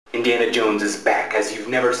Indiana Jones is back as you've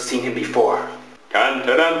never seen him before.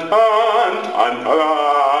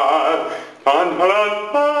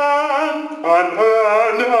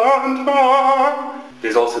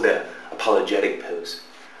 There's also the apologetic pose.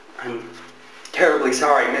 I'm terribly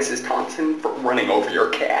sorry, Mrs. Thompson, for running over your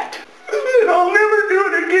cat. And I'll never do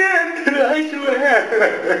it again, I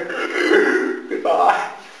swear.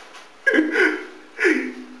 Goodbye.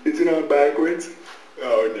 Is it on backwards?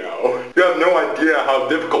 Oh no. You have no idea how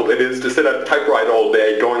difficult it is to sit at a typewriter all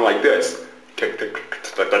day going like this. Tick, tick, tick,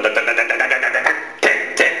 tick,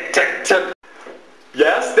 tick, tick, tick.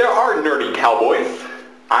 Yes, there are nerdy cowboys.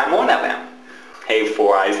 I'm one of them. Hey,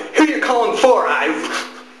 Four Eyes. Who you calling Four Eyes?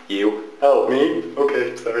 You. Oh, me?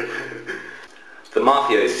 Okay, sorry. The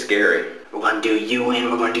mafia is scary. We're gonna do you in,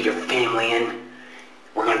 we're gonna do your family in.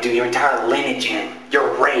 We're gonna do your entire lineage in.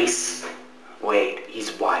 Your race. Wait, he's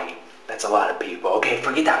white. That's a lot of people. Okay,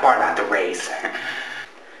 forget that part about the race.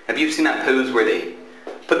 Have you seen that pose where they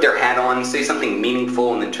put their hat on, say something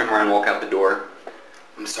meaningful, and then turn around and walk out the door?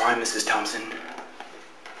 I'm sorry, Mrs. Thompson.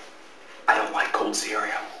 I don't like cold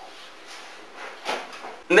cereal.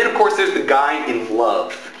 And then, of course, there's the guy in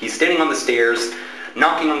love. He's standing on the stairs,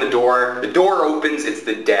 knocking on the door. The door opens. It's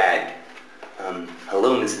the dad.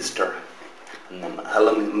 Hello, Mrs. Starr.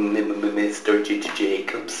 Hello, Mr.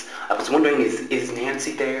 Jacobs. I was wondering, is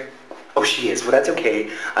Nancy there? Oh, she is. Well, that's okay.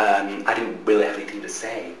 I didn't really have anything to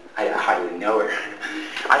say. I hardly know her.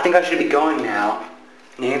 I think I should be going now.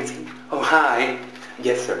 Nancy. Oh, hi.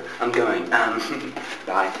 Yes, sir. I'm going.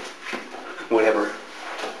 Bye. Whatever.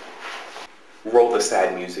 Roll the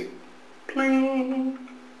sad music. Bling.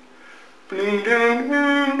 Bling, ding,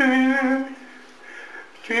 ding, ding.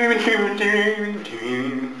 Ding, ding, ding,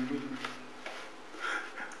 ding.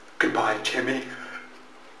 Goodbye, Jimmy.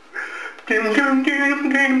 Dim, dim, dim,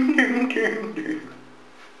 dim, dim, dim, dim.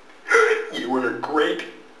 You were a great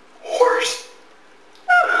horse.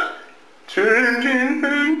 Dim, dim,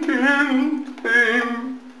 dim, dim,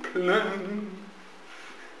 dim, dim.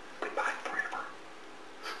 Goodbye forever.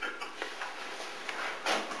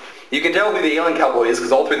 You can tell who the alien cowboy is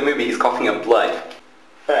because all through the movie he's coughing up blood.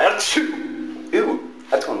 Achoo! Ooh,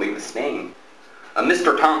 that's gonna leave a stain.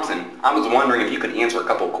 Mr. Thompson, I was wondering if you could answer a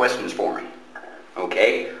couple of questions for me.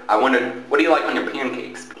 Okay, I wondered, what do you like on your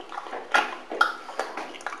pancakes?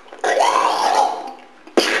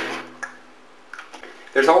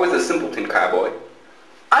 There's always a simpleton cowboy.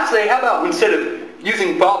 I say, how about instead of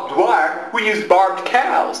using barbed wire, we use barbed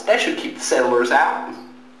cows? That should keep the settlers out.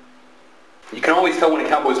 You can always tell when a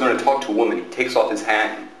cowboy's going to talk to a woman. He takes off his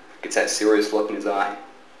hat and gets that serious look in his eye.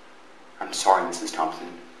 I'm sorry, Mrs.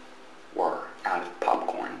 Thompson. We're out of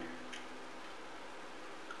popcorn.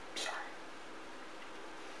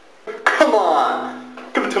 Come on!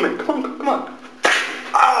 Give it to me. Come on, come on.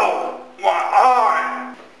 Ow! My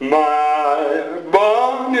eye! My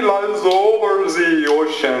bunny lies over the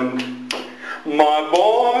ocean. My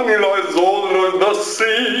bunny lies over the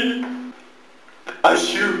sea.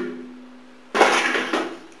 Achoo!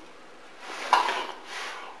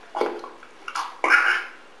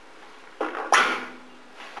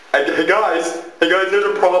 Hey guys, there's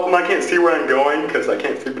a problem. I can't see where I'm going because I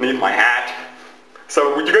can't see beneath my hat.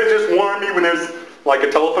 So would you guys just warn me when there's like a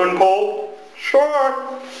telephone pole? Sure.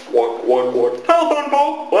 What? Telephone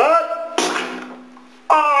pole? What?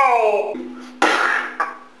 Oh!